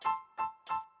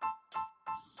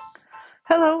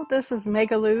Hello, this is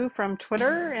Megaloo from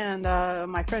Twitter, and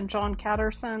my friend John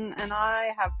Catterson and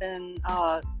I have been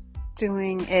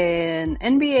doing an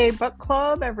NBA book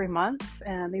club every month,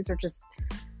 and these are just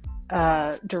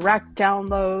direct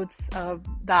downloads of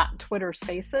that Twitter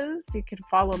Spaces. You can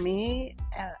follow me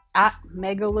at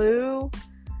Megaloo,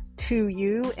 to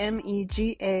you, Megalutou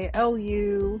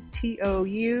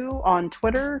on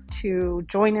Twitter to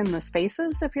join in the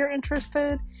spaces if you're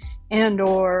interested, and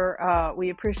or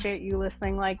we appreciate you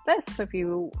listening like this. If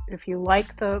you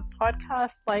like the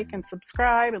podcast, like and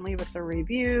subscribe and leave us a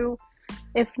review.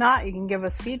 If not, you can give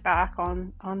us feedback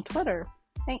on Twitter.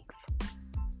 Thanks.